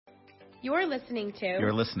You're listening to.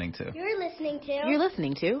 You're listening to. You're listening to. You're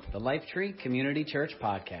listening to the Lifetree Community Church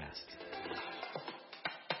Podcast.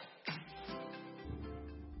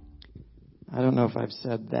 I don't know if I've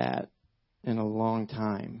said that in a long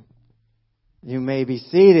time. You may be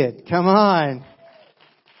seated. Come on.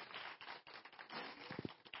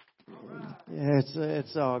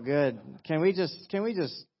 It's all good. Can we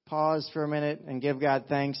just pause for a minute and give God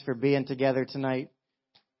thanks for being together tonight?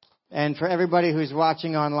 And for everybody who's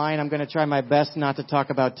watching online, I'm going to try my best not to talk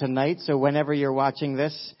about tonight. So whenever you're watching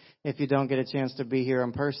this, if you don't get a chance to be here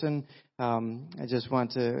in person, I just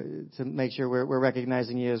want to make sure we're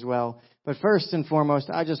recognizing you as well. But first and foremost,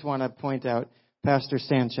 I just want to point out Pastor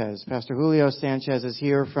Sanchez. Pastor Julio Sanchez is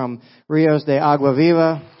here from Rios de Agua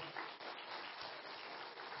Viva.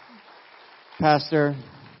 Pastor,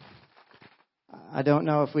 I don't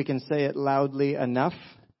know if we can say it loudly enough,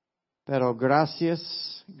 pero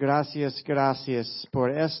gracias por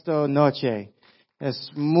esta noche.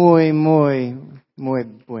 Es muy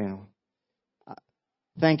bueno.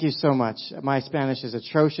 Thank you so much. My Spanish is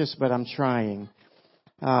atrocious, but I'm trying.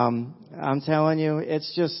 I'm telling you,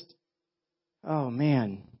 it's just, oh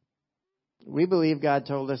man. We believe God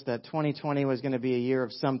told us that 2020 was going to be a year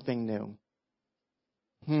of something new.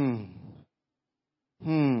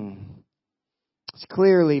 It's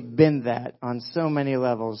clearly been that on so many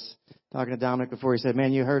levels. Talking to Dominic before, he said,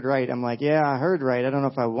 man, you heard right. I'm like, yeah, I heard right. I don't know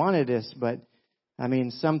if I wanted this, but I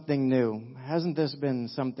mean, something new. Hasn't this been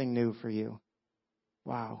something new for you?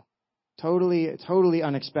 Wow. Totally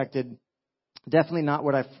unexpected. Definitely not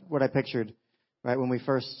what I pictured, right? When we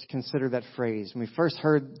first considered that phrase, when we first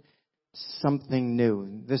heard something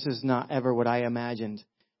new. This is not ever what I imagined.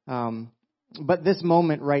 But this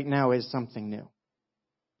moment right now is something new.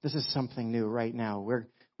 This is something new right now.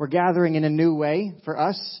 We're gathering in a new way for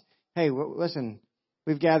us. Hey, listen,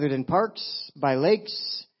 we've gathered in parks, by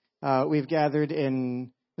lakes. We've gathered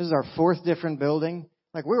in, this is our fourth different building.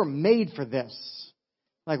 Like, we were made for this.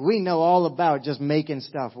 Like, we know all about just making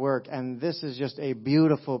stuff work. And this is just a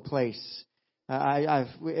beautiful place.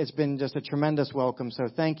 It's been just a tremendous welcome. So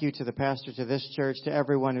thank you to the pastor, to this church, to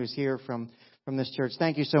everyone who's here from this church.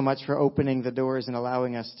 Thank you so much for opening the doors and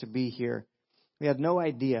allowing us to be here. We had no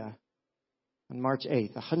idea on March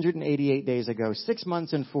 8th, 188 days ago, 6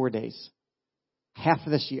 months and 4 days, half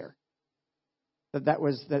of this year, that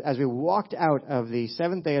as we walked out of the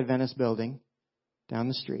Seventh-day Adventist building down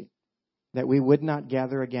the street, that we would not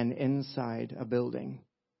gather again inside a building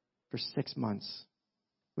for 6 months.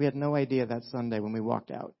 We had no idea that Sunday when we walked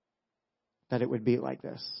out that it would be like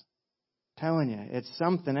this. I'm telling you, it's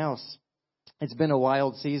something else. It's been a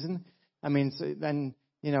wild season. I mean, so then,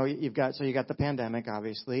 you know, you got the pandemic,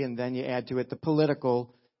 obviously, and then you add to it the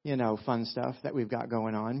political, fun stuff that we've got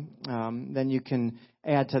going on. Then you can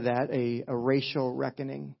add to that a racial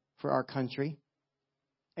reckoning for our country.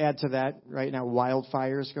 Add to that, right now,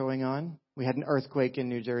 wildfires going on. We had an earthquake in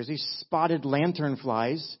New Jersey. Spotted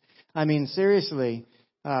lanternflies. I mean, seriously,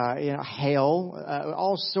 hail,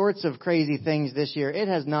 all sorts of crazy things this year. It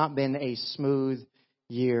has not been a smooth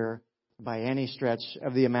year by any stretch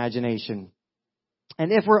of the imagination.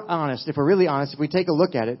 And if we're really honest, if we take a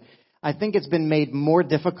look at it, I think it's been made more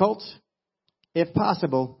difficult, if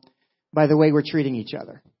possible, by the way we're treating each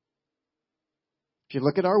other. If you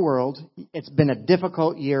look at our world, it's been a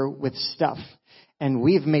difficult year with stuff, and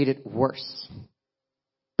we've made it worse.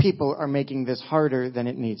 People are making this harder than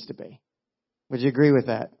it needs to be. Would you agree with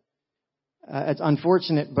that? It's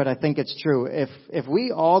unfortunate, but I think it's true. If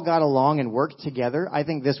we all got along and worked together, I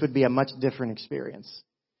think this would be a much different experience.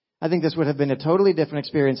 I think this would have been a totally different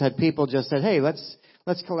experience had people just said, hey, let's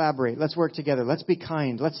collaborate. Let's work together. Let's be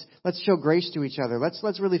kind. Let's show grace to each other.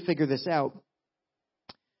 Let's really figure this out.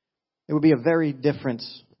 It would be a very different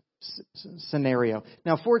scenario.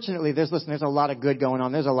 Now, fortunately, there's a lot of good going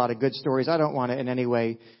on. There's a lot of good stories. I don't want to in any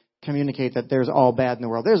way communicate that there's all bad in the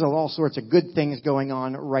world. There's all sorts of good things going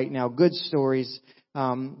on right now, good stories.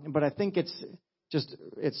 But I think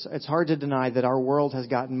it's hard to deny that our world has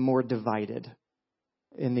gotten more divided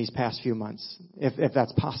in these past few months, if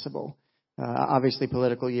that's possible. Obviously,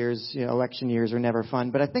 political years, election years are never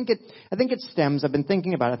fun. But I think it stems. I've been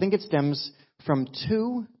thinking about it. I think it stems from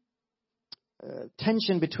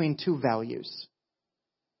tension between two values.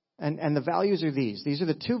 And the values are these. These are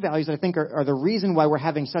the two values that I think are the reason why we're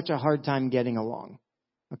having such a hard time getting along.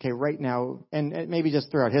 Okay, right now, and maybe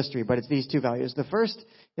just throughout history, but it's these two values. The first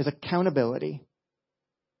is accountability.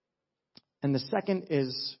 And the second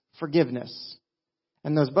is forgiveness.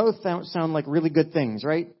 And those both sound like really good things,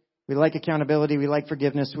 right? We like accountability. We like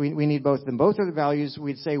forgiveness. We need both of them. Both are the values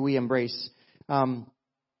we'd say we embrace.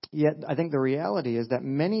 Yet I think the reality is that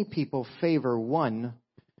many people favor one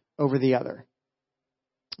over the other.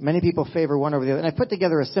 Many people favor one over the other. And I put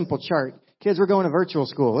together a simple chart. Kids, we're going to virtual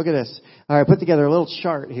school. Look at this. All right, I put together a little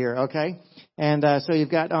chart here, okay? And so you've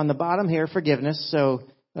got on the bottom here forgiveness. So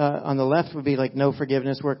on the left would be like no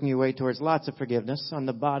forgiveness, working your way towards lots of forgiveness. On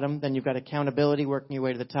the bottom, then you've got accountability, working your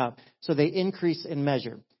way to the top. So they increase in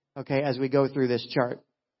measure, okay, as we go through this chart.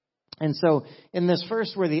 And so in this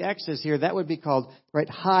first where the X is here, that would be called, right,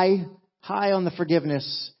 high on the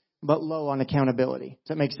forgiveness, but low on accountability. Does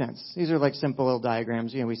that make sense? These are like simple little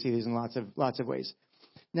diagrams. We see these in lots of ways.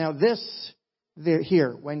 Now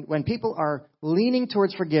here, when people are leaning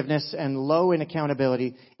towards forgiveness and low in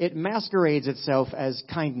accountability, it masquerades itself as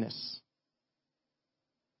kindness.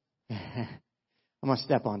 I'm going to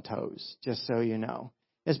step on toes, just so you know.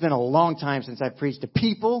 It's been a long time since I've preached to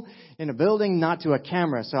people in a building, not to a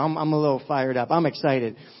camera, so I'm a little fired up. I'm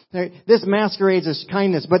excited. This masquerades as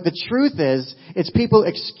kindness, but the truth is, it's people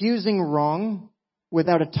excusing wrong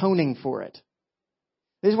without atoning for it.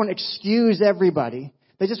 They just want to excuse everybody.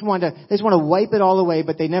 They just want to wipe it all away,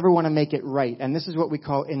 but they never want to make it right. And this is what we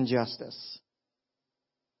call injustice.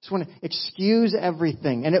 Just want to excuse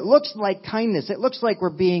everything. And it looks like kindness. It looks like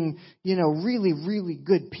we're being, really, really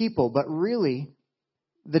good people, but really,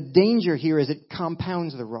 the danger here is it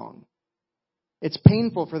compounds the wrong. It's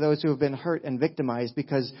painful for those who have been hurt and victimized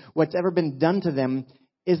because what's ever been done to them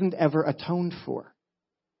isn't ever atoned for.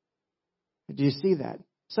 Do you see that?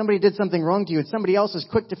 Somebody did something wrong to you and somebody else is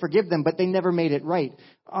quick to forgive them, but they never made it right.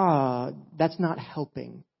 That's not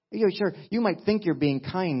helping. Sure, you might think you're being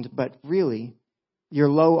kind, but really, you're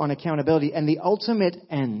low on accountability. And the ultimate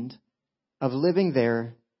end of living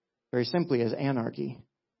there, very simply, is anarchy.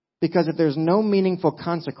 Because if there's no meaningful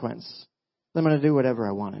consequence, I'm going to do whatever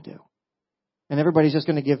I want to do. And everybody's just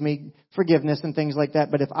going to give me forgiveness and things like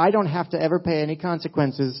that. But if I don't have to ever pay any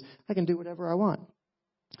consequences, I can do whatever I want.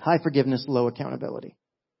 High forgiveness, low accountability.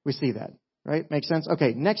 We see that, right? Makes sense?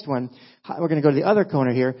 Okay, next one. We're going to go to the other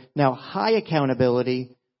corner here. Now, high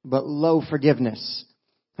accountability, but low forgiveness.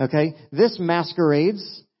 Okay? This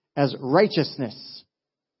masquerades as righteousness.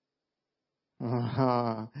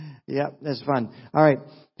 Yep, that's fun. All right.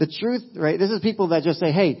 The truth, right? This is people that just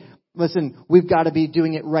say, hey, listen, we've got to be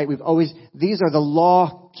doing it right. These are the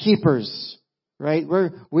law keepers, right?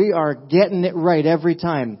 We are getting it right every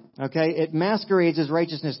time. Okay? It masquerades as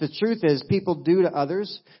righteousness. The truth is people do to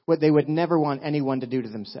others what they would never want anyone to do to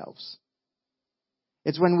themselves.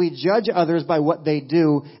 It's when we judge others by what they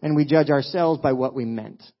do and we judge ourselves by what we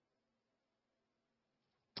meant.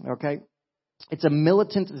 Okay? It's a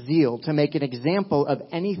militant zeal to make an example of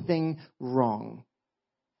anything wrong.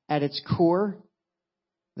 At its core,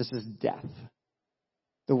 this is death.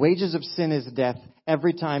 The wages of sin is death,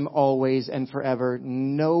 every time, always, and forever.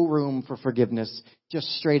 No room for forgiveness, just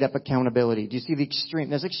straight up accountability. Do you see the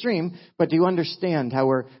extreme? That's extreme, but do you understand how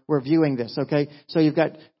we're viewing this, okay? So you've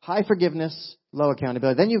got high forgiveness, low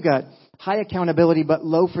accountability. Then you've got high accountability, but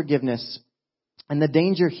low forgiveness. And the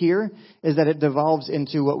danger here is that it devolves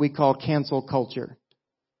into what we call cancel culture.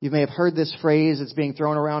 You may have heard this phrase. It's being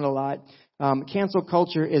thrown around a lot. Cancel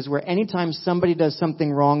culture is where anytime somebody does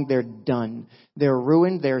something wrong, they're done. They're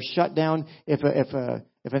ruined. They're shut down. If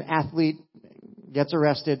an athlete gets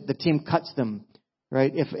arrested, the team cuts them.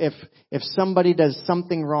 Right? If somebody does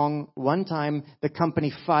something wrong one time, the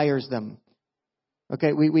company fires them.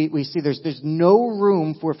 Okay, we see there's no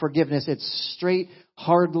room for forgiveness. It's straight,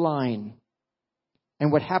 hard line.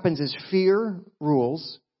 And what happens is fear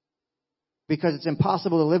rules because it's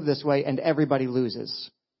impossible to live this way and everybody loses.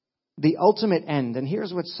 The ultimate end, and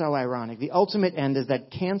here's what's so ironic, the ultimate end is that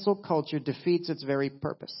cancel culture defeats its very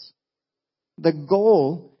purpose. The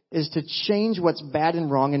goal is to change what's bad and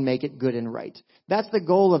wrong and make it good and right. That's the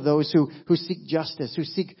goal of those who seek justice, who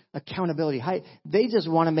seek accountability. They just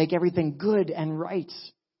want to make everything good and right.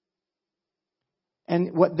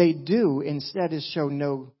 And what they do instead is show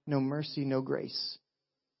no mercy, no grace.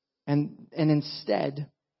 And instead,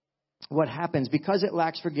 what happens, because it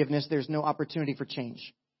lacks forgiveness, there's no opportunity for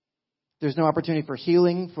change. There's no opportunity for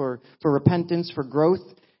healing, for repentance, for growth.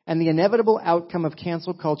 And the inevitable outcome of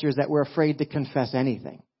cancel culture is that we're afraid to confess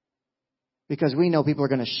anything. Because we know people are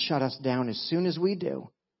going to shut us down as soon as we do.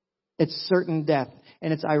 It's certain death.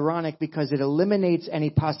 And it's ironic because it eliminates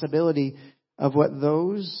any possibility of what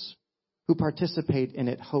those who participate in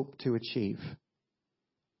it hope to achieve.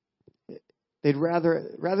 They'd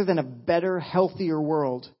rather than a better, healthier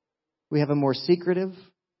world, we have a more secretive,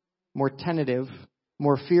 more tentative,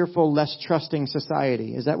 more fearful, less trusting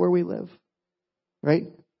society. Is that where we live? Right?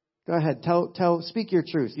 Go ahead. Speak your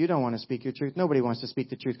truth. You don't want to speak your truth. Nobody wants to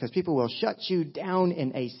speak the truth because people will shut you down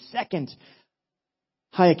in a second.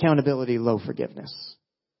 High accountability, low forgiveness.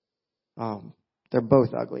 They're both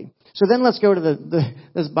ugly. So then let's go to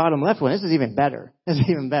this bottom left one. This is even better. This is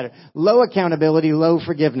even better. Low accountability, low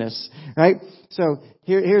forgiveness, right? So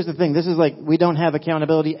here's the thing. This is like we don't have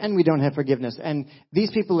accountability and we don't have forgiveness. And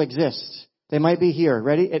these people exist. They might be here.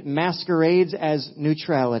 Ready? It masquerades as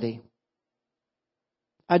neutrality.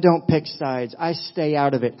 I don't pick sides. I stay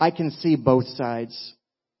out of it. I can see both sides.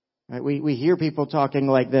 Right? We hear people talking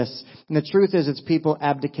like this. And the truth is it's people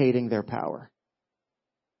abdicating their power.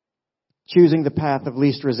 Choosing the path of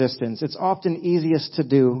least resistance. It's often easiest to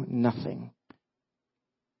do nothing.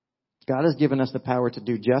 God has given us the power to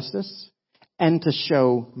do justice and to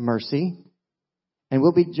show mercy. And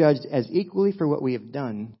we'll be judged as equally for what we have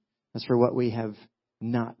done as for what we have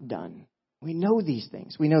not done. We know these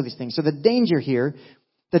things. We know these things. So the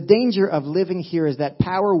danger of living here is that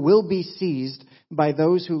power will be seized by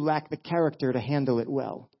those who lack the character to handle it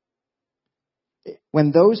well.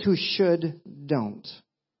 When those who should don't.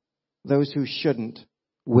 Those who shouldn't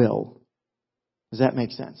will. Does that make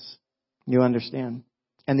sense? You understand?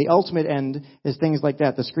 And the ultimate end is things like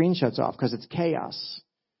that. The screen shuts off because it's chaos.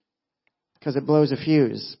 Because it blows a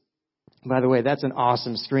fuse. By the way, that's an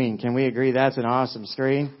awesome screen. Can we agree that's an awesome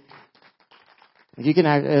screen? You can.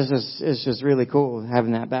 It's just really cool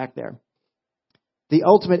having that back there. The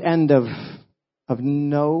ultimate end of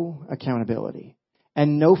no accountability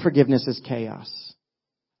and no forgiveness is chaos.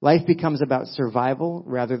 Life becomes about survival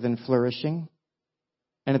rather than flourishing.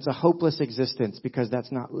 And it's a hopeless existence because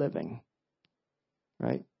that's not living.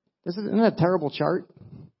 Right? Isn't that a terrible chart?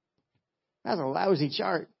 That's a lousy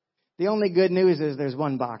chart. The only good news is there's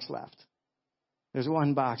one box left. There's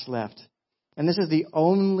one box left. And this is the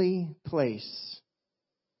only place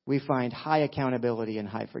we find high accountability and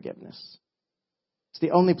high forgiveness. It's the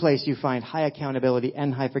only place you find high accountability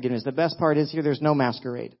and high forgiveness. The best part is here, there's no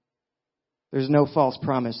masquerade. There's no false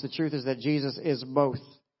promise. The truth is that Jesus is both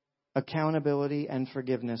accountability and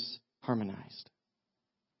forgiveness harmonized.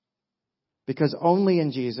 Because only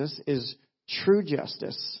in Jesus is true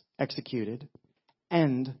justice executed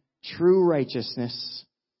and true righteousness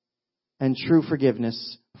and true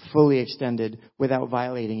forgiveness fully extended without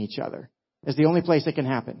violating each other. It's the only place it can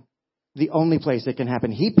happen. The only place it can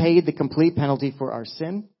happen. He paid the complete penalty for our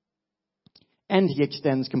sin. And He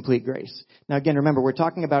extends complete grace. Now again, remember, we're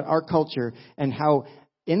talking about our culture and how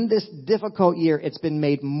in this difficult year, it's been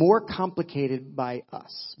made more complicated by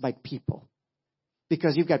us, by people.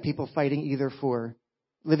 Because you've got people fighting either for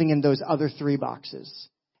living in those other three boxes.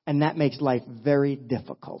 And that makes life very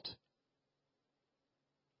difficult.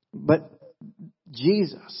 But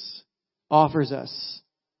Jesus offers us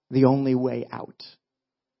the only way out.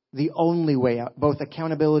 The only way out, both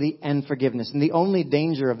accountability and forgiveness. And the only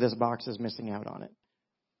danger of this box is missing out on it.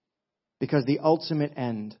 Because the ultimate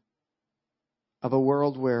end of a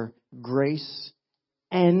world where grace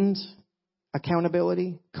and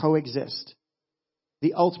accountability coexist,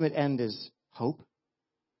 the ultimate end is hope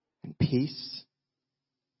and peace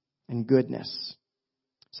and goodness.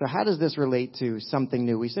 So how does this relate to something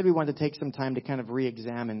new? We said we wanted to take some time to kind of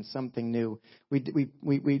re-examine something new. We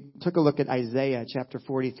took a look at Isaiah chapter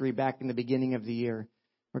 43 back in the beginning of the year,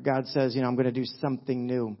 where God says, I'm going to do something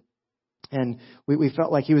new. And we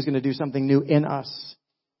felt like He was going to do something new in us,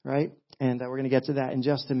 right? And we're going to get to that in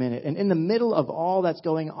just a minute. And in the middle of all that's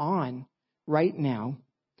going on right now,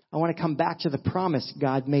 I want to come back to the promise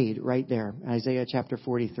God made right there, Isaiah chapter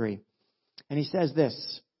 43. And He says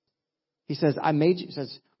this. He says,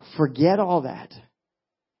 forget all that.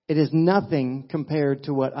 It is nothing compared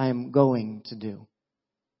to what I am going to do.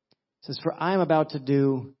 He says, for I am about to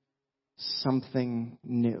do something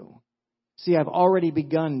new. See, I've already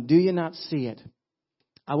begun. Do you not see it?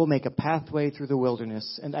 I will make a pathway through the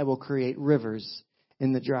wilderness, and I will create rivers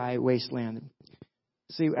in the dry wasteland.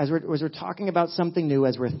 See, as we're talking about something new,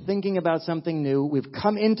 as we're thinking about something new, we've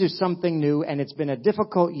come into something new, and it's been a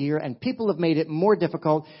difficult year, and people have made it more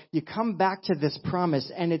difficult. You come back to this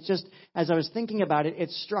promise, and it just, as I was thinking about it, it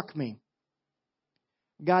struck me.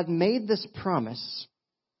 God made this promise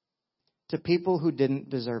to people who didn't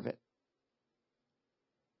deserve it.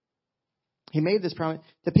 He made this promise.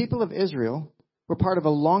 The people of Israel were part of a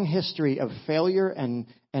long history of failure and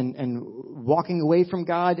walking away from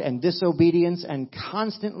God and disobedience and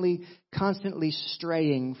constantly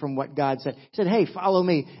straying from what God said. He said, hey, follow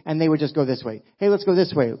me. And they would just go this way. Hey, let's go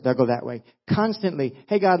this way. They'll go that way. Constantly.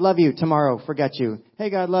 Hey, God, love you. Tomorrow, forget you. Hey,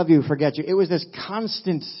 God, love you. Forget you. It was this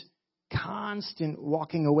constant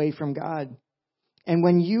walking away from God. And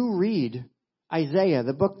when you read Isaiah,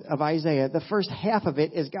 the book of Isaiah, the first half of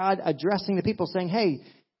it is God addressing the people saying, hey,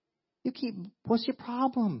 what's your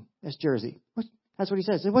problem? That's Jersey. That's what He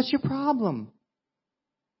says. What's your problem?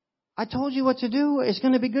 I told you what to do. It's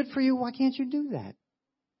going to be good for you. Why can't you do that?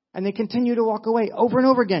 And they continue to walk away over and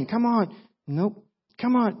over again. Come on. Nope.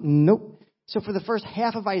 Come on. Nope. So for the first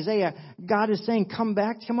half of Isaiah, God is saying, come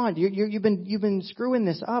back. Come on. You've been screwing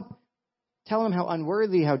this up. Tell them how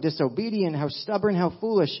unworthy, how disobedient, how stubborn, how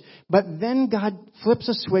foolish. But then God flips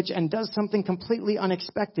a switch and does something completely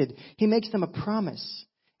unexpected. He makes them a promise.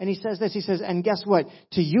 And he says this, he says, and guess what?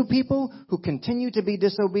 To you people who continue to be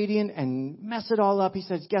disobedient and mess it all up, he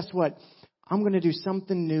says, guess what? I'm going to do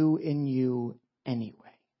something new in you anyway.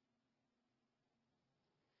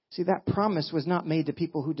 See, that promise was not made to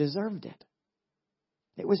people who deserved it.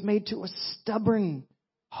 It was made to a stubborn,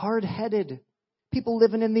 hard-headed people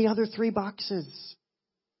living in the other 3 boxes.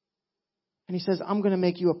 And he says, I'm going to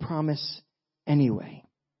make you a promise anyway.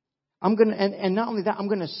 And not only that, I'm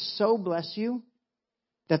going to so bless you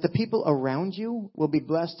that the people around you will be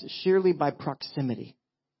blessed sheerly by proximity.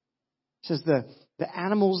 He says the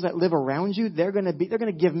animals that live around you, they're going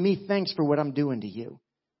to give me thanks for what I'm doing to you.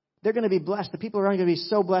 They're going to be blessed. The people around you are going to be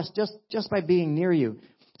so blessed just by being near you.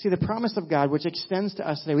 See, the promise of God, which extends to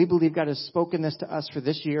us today, we believe God has spoken this to us for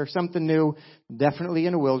this year, something new, definitely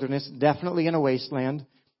in a wilderness, definitely in a wasteland.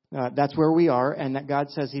 That's where we are, and that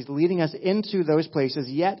God says He's leading us into those places,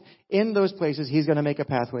 yet in those places He's going to make a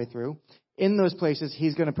pathway through. In those places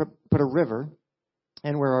He's going to put a river.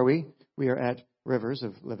 And where are we? We are at rivers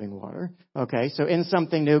of living water. Okay, so in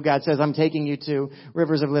something new, God says, I'm taking you to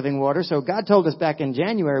rivers of living water. So God told us back in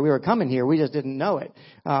January we were coming here. We just didn't know it.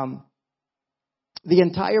 The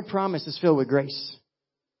entire promise is filled with grace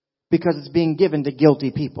because it's being given to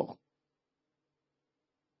guilty people.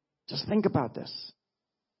 Just think about this.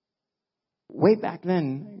 Way back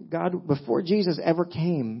then, God, before Jesus ever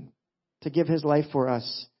came to give His life for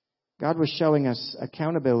us, God was showing us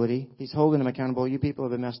accountability. He's holding them accountable. You people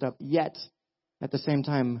have been messed up. Yet, at the same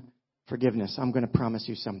time, forgiveness. I'm going to promise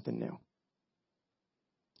you something new.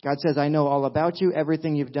 God says, I know all about you,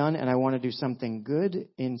 everything you've done, and I want to do something good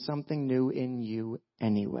in something new in you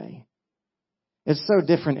anyway. It's so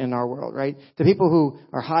different in our world, right? The people who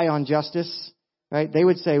are high on justice, right, they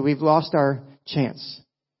would say, we've lost our chance.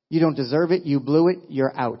 You don't deserve it. You blew it.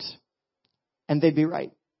 You're out. And they'd be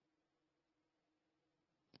right.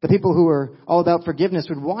 The people who are all about forgiveness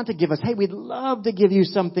would want to give us, hey, we'd love to give you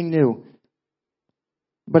something new.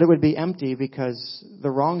 But it would be empty because the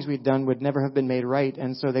wrongs we'd done would never have been made right,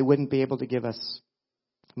 and so they wouldn't be able to give us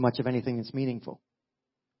much of anything that's meaningful.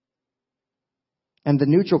 And the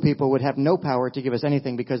neutral people would have no power to give us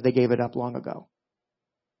anything because they gave it up long ago.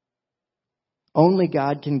 Only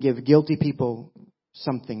God can give guilty people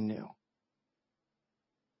something new.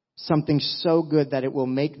 Something so good that it will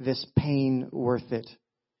make this pain worth it.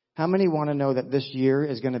 How many want to know that this year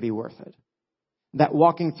is going to be worth it? That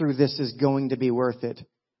walking through this is going to be worth it.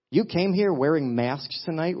 You came here wearing masks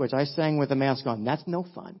tonight, which I sang with a mask on. That's no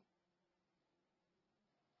fun.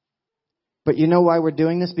 But you know why we're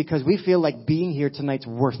doing this? Because we feel like being here tonight's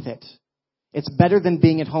worth it. It's better than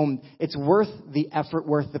being at home. It's worth the effort,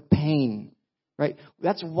 worth the pain, right?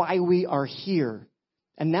 That's why we are here.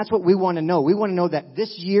 And that's what we want to know. We want to know that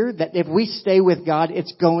this year, that if we stay with God,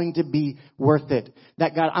 it's going to be worth it.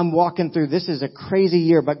 That God, I'm walking through, this is a crazy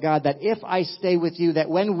year, but God, that if I stay with you,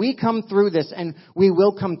 that when we come through this, and we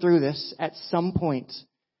will come through this at some point,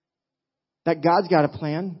 that God's got a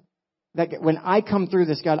plan. That when I come through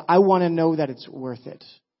this, God, I want to know that it's worth it.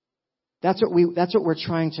 That's what we're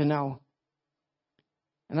trying to know.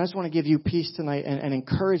 And I just want to give you peace tonight and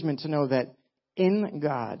encouragement to know that in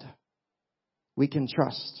God, we can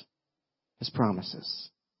trust His promises.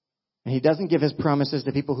 And He doesn't give His promises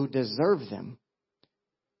to people who deserve them.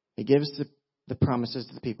 He gives the promises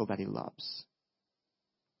to the people that He loves.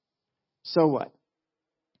 So what?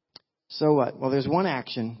 So what? Well, there's one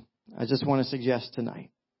action I just want to suggest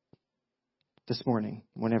tonight, this morning,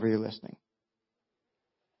 whenever you're listening.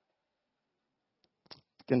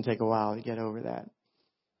 It's going to take a while to get over that.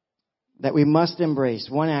 That we must embrace,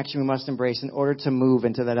 one action we must embrace in order to move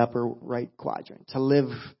into that upper right quadrant, to live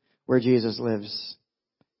where Jesus lives.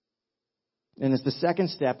 And it's the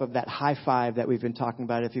second step of that high five that we've been talking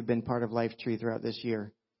about if you've been part of Life Tree throughout this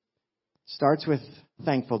year. Starts with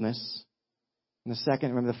thankfulness. And the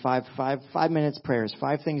second, remember the 5 minutes prayers,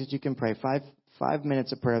 5 things that you can pray, 5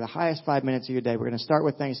 minutes of prayer, the highest 5 minutes of your day. We're going to start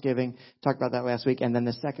with Thanksgiving, talked about that last week, and then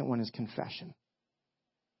the second one is confession.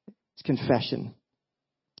 It's confession.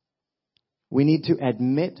 We need to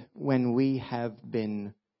admit when we have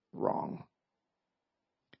been wrong.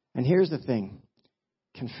 And here's the thing.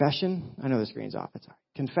 Confession, I know the screen's off. It's all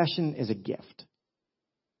right. Confession is a gift.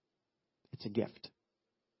 It's a gift.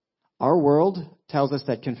 Our world tells us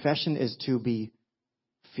that confession is to be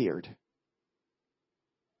feared.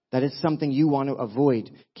 That it's something you want to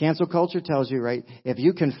avoid. Cancel culture tells you, right, if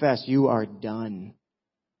you confess, you are done.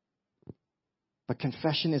 But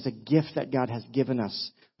confession is a gift that God has given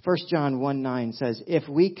us. 1 John 1:9 says, if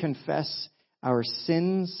we confess our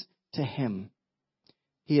sins to Him,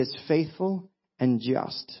 He is faithful and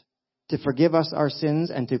just to forgive us our sins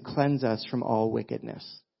and to cleanse us from all wickedness.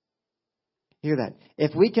 Hear that.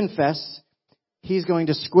 If we confess, He's going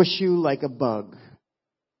to squish you like a bug.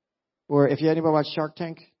 Or if you anybody watch Shark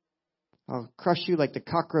Tank, I'll crush you like the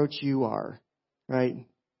cockroach you are. Right?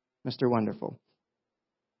 Mr. Wonderful.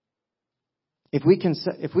 If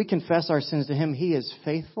we confess our sins to Him, He is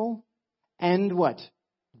faithful and what?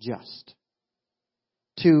 Just.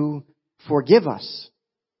 To forgive us.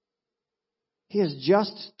 He is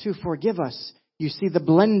just to forgive us. You see the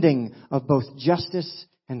blending of both justice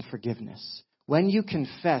and forgiveness. When you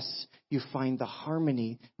confess, you find the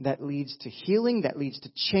harmony that leads to healing, that leads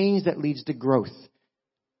to change, that leads to growth.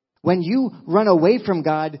 When you run away from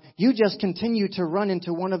God, you just continue to run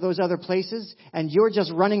into one of those other places, and you're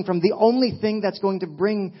just running from the only thing that's going to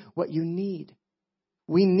bring what you need.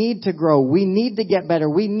 We need to grow. We need to get better.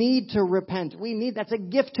 We need to repent. That's a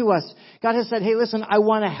gift to us. God has said, hey, listen, I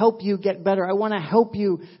want to help you get better. I want to help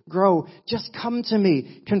you grow. Just come to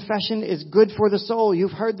me. Confession is good for the soul.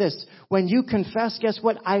 You've heard this. When you confess, guess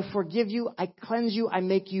what? I forgive you. I cleanse you. I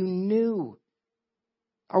make you new.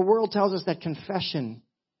 Our world tells us that confession,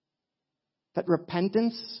 that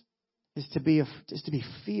repentance is to be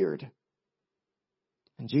feared.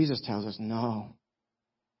 And Jesus tells us, no,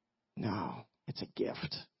 it's a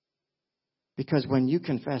gift. Because when you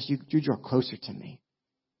confess, you draw closer to me.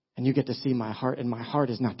 And you get to see my heart. And my heart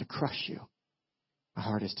is not to crush you. My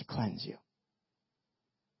heart is to cleanse you.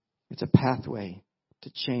 It's a pathway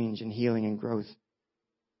to change and healing and growth.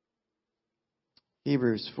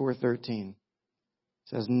 Hebrews 4:13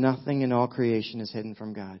 says, nothing in all creation is hidden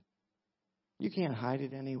from God. You can't hide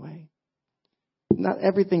it anyway. Not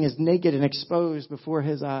everything is naked and exposed before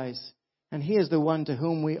His eyes. And He is the one to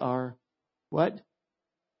whom we are, what?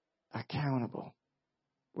 Accountable.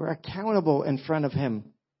 We're accountable in front of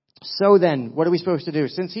Him. So then, what are we supposed to do?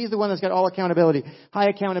 Since He's the one that's got all accountability, high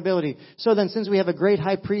accountability. So then, since we have a great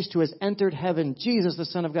high priest who has entered heaven, Jesus, the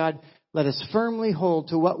Son of God, let us firmly hold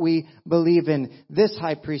to what we believe in. This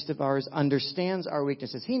high priest of ours understands our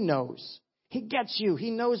weaknesses. He knows. He gets you.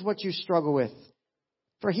 He knows what you struggle with.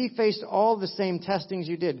 For He faced all the same testings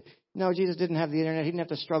you did. No, Jesus didn't have the internet. He didn't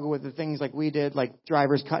have to struggle with the things like we did, like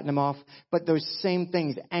drivers cutting Him off. But those same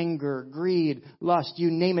things, anger, greed, lust, you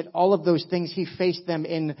name it, all of those things, He faced them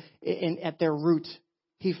at their root.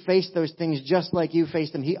 He faced those things just like you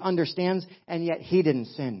faced them. He understands, and yet He didn't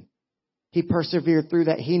sin. He persevered through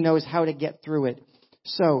that. He knows how to get through it.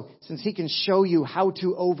 So, since He can show you how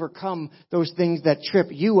to overcome those things that trip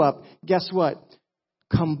you up, guess what?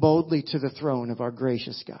 Come boldly to the throne of our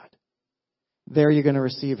gracious God. There you're going to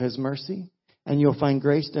receive His mercy, and you'll find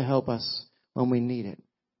grace to help us when we need it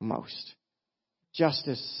most.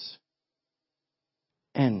 Justice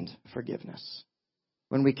and forgiveness.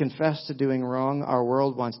 When we confess to doing wrong, our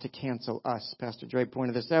world wants to cancel us. Pastor Dre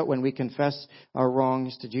pointed this out. When we confess our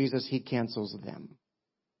wrongs to Jesus, He cancels them.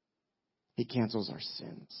 He cancels our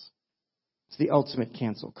sins. It's the ultimate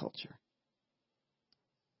cancel culture.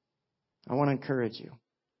 I want to encourage you.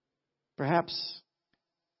 Perhaps,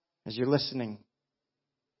 as you're listening,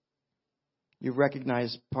 you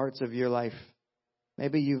recognize parts of your life.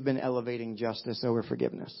 Maybe you've been elevating justice over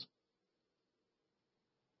forgiveness.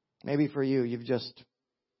 Maybe for you,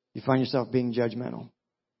 you find yourself being judgmental.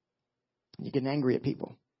 You're getting angry at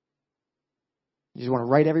people. You just want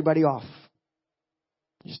to write everybody off.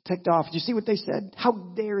 You're just ticked off. Did you see what they said? How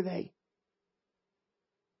dare they?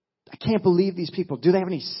 I can't believe these people. Do they have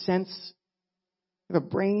any sense? They have a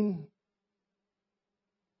brain?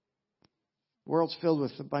 The world's filled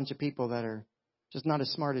with a bunch of people that are just not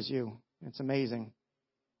as smart as you. It's amazing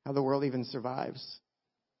how the world even survives.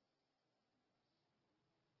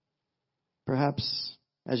 Perhaps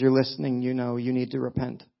as you're listening, you know you need to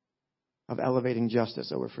repent of elevating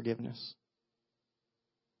justice over forgiveness.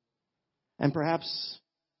 And perhaps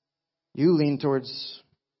you lean towards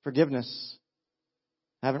forgiveness,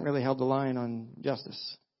 haven't really held the line on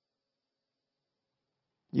justice.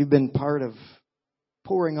 You've been part of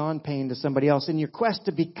pouring on pain to somebody else in your quest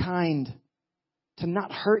to be kind, to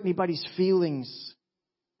not hurt anybody's feelings.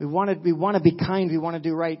 We want to be kind. We want to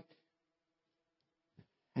do right.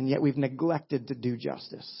 And yet we've neglected to do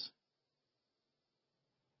justice.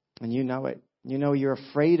 And you know it. You know you're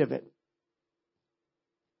afraid of it.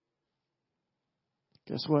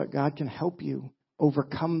 Guess what? God can help you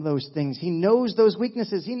overcome those things. He knows those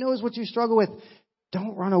weaknesses. He knows what you struggle with.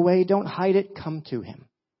 Don't run away. Don't hide it. Come to Him.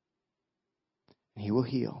 and He will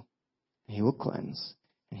heal, and He will cleanse,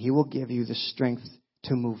 and He will give you the strength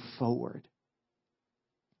to move forward.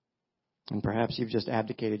 And perhaps you've just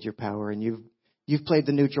abdicated your power and you've played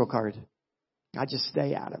the neutral card. I just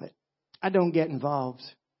stay out of it. I don't get involved.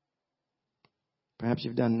 Perhaps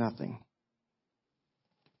you've done nothing.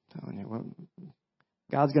 I'm telling you, well,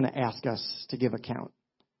 God's going to ask us to give account.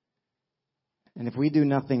 And if we do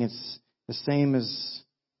nothing, it's the same as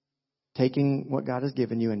taking what God has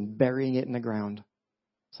given you and burying it in the ground.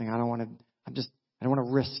 Saying, I don't want to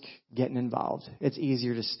risk getting involved. It's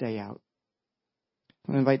easier to stay out.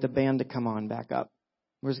 I'm going to invite the band to come on back up.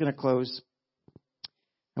 We're just going to close.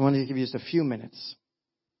 I wanted to give you just a few minutes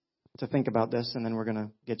to think about this, and then we're going to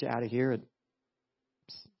get you out of here at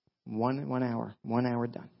 1 hour. 1 hour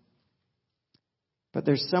done. But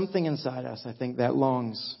there's something inside us, I think, that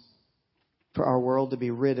longs for our world to be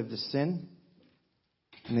rid of the sin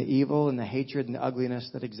and the evil and the hatred and the ugliness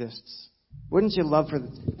that exists. Wouldn't you love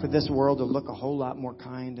for this world to look a whole lot more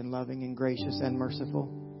kind and loving and gracious and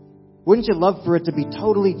merciful? Wouldn't you love for it to be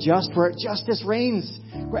totally just, where justice reigns,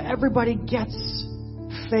 where everybody gets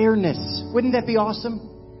fairness? Wouldn't that be awesome?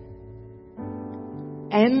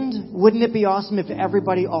 And wouldn't it be awesome if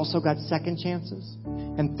everybody also got second chances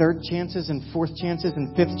and third chances and fourth chances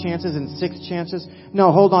and fifth chances and sixth chances?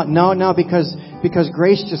 No, hold on. No, because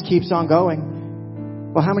grace just keeps on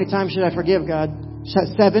going. Well, how many times should I forgive, God?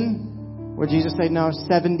 7? Would Jesus say no?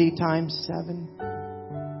 70 times 7?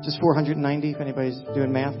 Just 490 if anybody's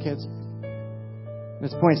doing math, kids. At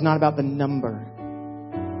this point, it's not about the number.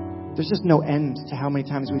 There's just no end to how many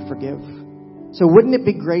times we forgive. So wouldn't it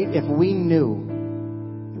be great if we knew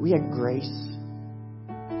that we had grace,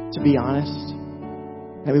 to be honest,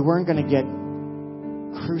 that we weren't going to get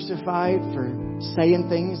crucified for saying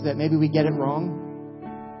things that maybe we get it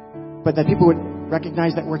wrong, but that people would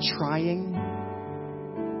recognize that we're trying?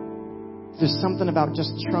 There's something about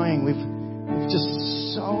just trying. We've just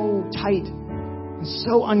so tight and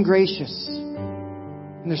so ungracious.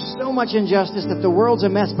 And there's so much injustice that the world's a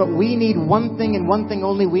mess, but we need one thing and one thing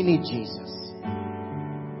only. We need Jesus.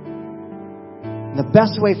 And the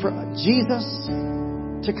best way for Jesus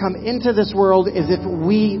to come into this world is if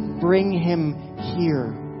we bring Him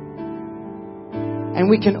here. And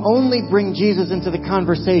we can only bring Jesus into the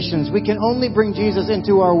conversations. We can only bring Jesus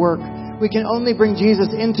into our work. We can only bring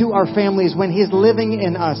Jesus into our families when He's living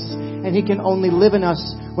in us. And He can only live in us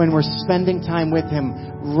when we're spending time with Him.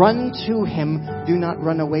 Run to Him. Do not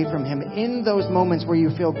run away from Him. In those moments where you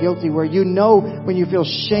feel guilty, where you know when you feel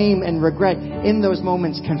shame and regret, in those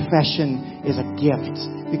moments, confession is a gift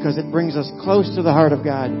because it brings us close to the heart of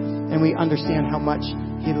God and we understand how much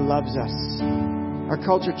He loves us. Our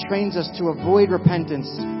culture trains us to avoid repentance.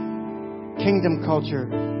 Kingdom culture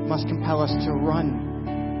must compel us to run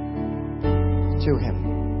to Him.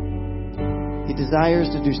 He desires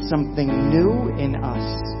to do something new in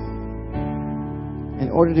us. In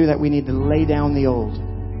order to do that, we need to lay down the old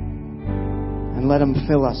and let Him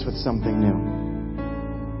fill us with something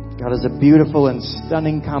new. God is a beautiful and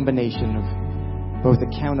stunning combination of both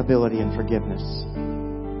accountability and forgiveness.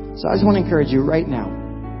 So I just want to encourage you right now,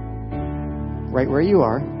 right where you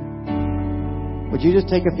are, would you just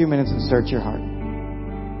take a few minutes and search your heart?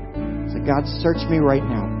 Say, God, search me right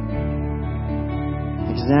now.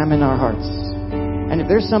 Examine our hearts. And if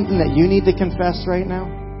there's something that you need to confess right now,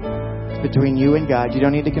 it's between you and God. You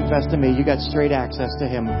don't need to confess to me. You got straight access to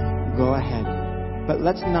Him. Go ahead. But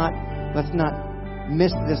let's not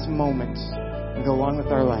miss this moment and go on with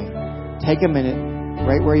our life. Take a minute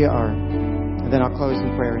right where you are, and then I'll close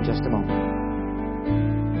in prayer in just a moment.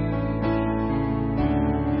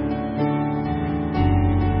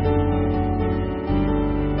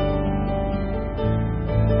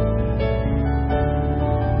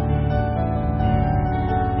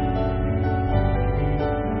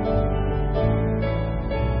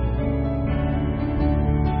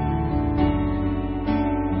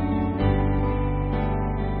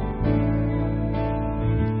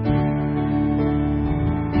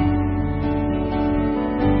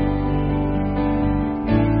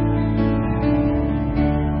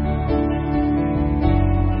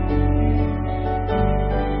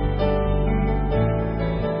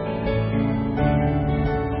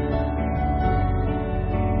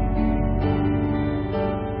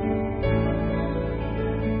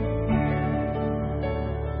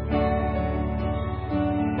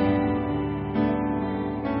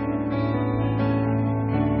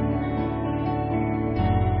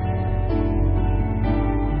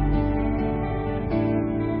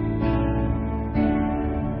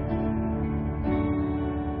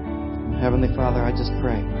 Heavenly Father, I just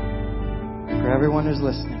pray for everyone who's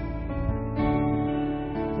listening,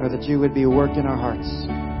 Lord, that you would be worked in our hearts.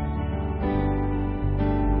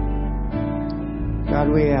 God,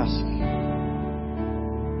 we ask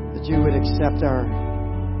that you would accept our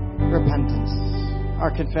repentance, our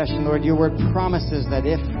confession. Lord, your word promises that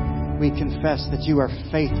if we confess that you are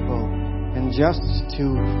faithful and just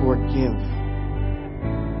to forgive.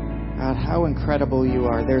 God, how incredible you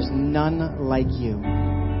are. There's none like you.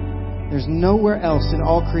 There's nowhere else in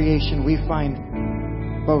all creation we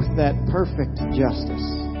find both that perfect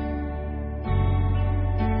justice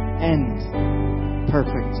and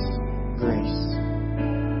perfect grace.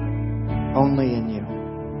 Only in you.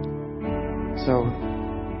 So,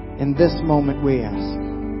 in this moment we ask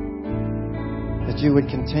that you would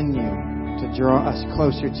continue to draw us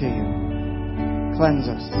closer to you. Cleanse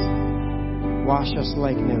us. Wash us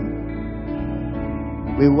like new.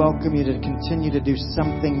 We welcome you to continue to do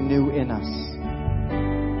something new in us.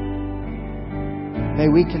 May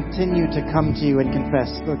we continue to come to you and confess.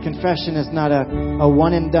 Lord, confession is not a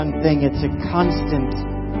one and done thing. It's a constant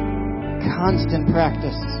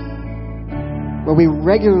practice where we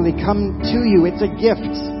regularly come to you. It's a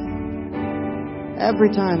gift. Every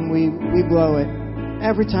time we blow it,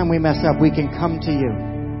 every time we mess up, we can come to you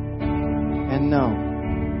and know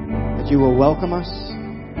that you will welcome us,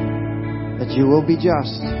 that you will be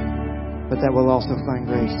just, but that we'll also find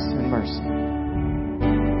grace and mercy.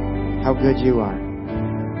 How good you are.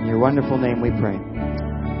 In your wonderful name we pray.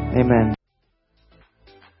 Amen.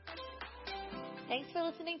 Thanks for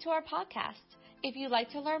listening to our podcast. If you'd like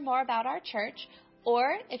to learn more about our church,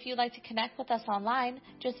 or if you'd like to connect with us online,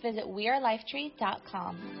 just visit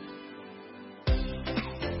wearelifetree.com.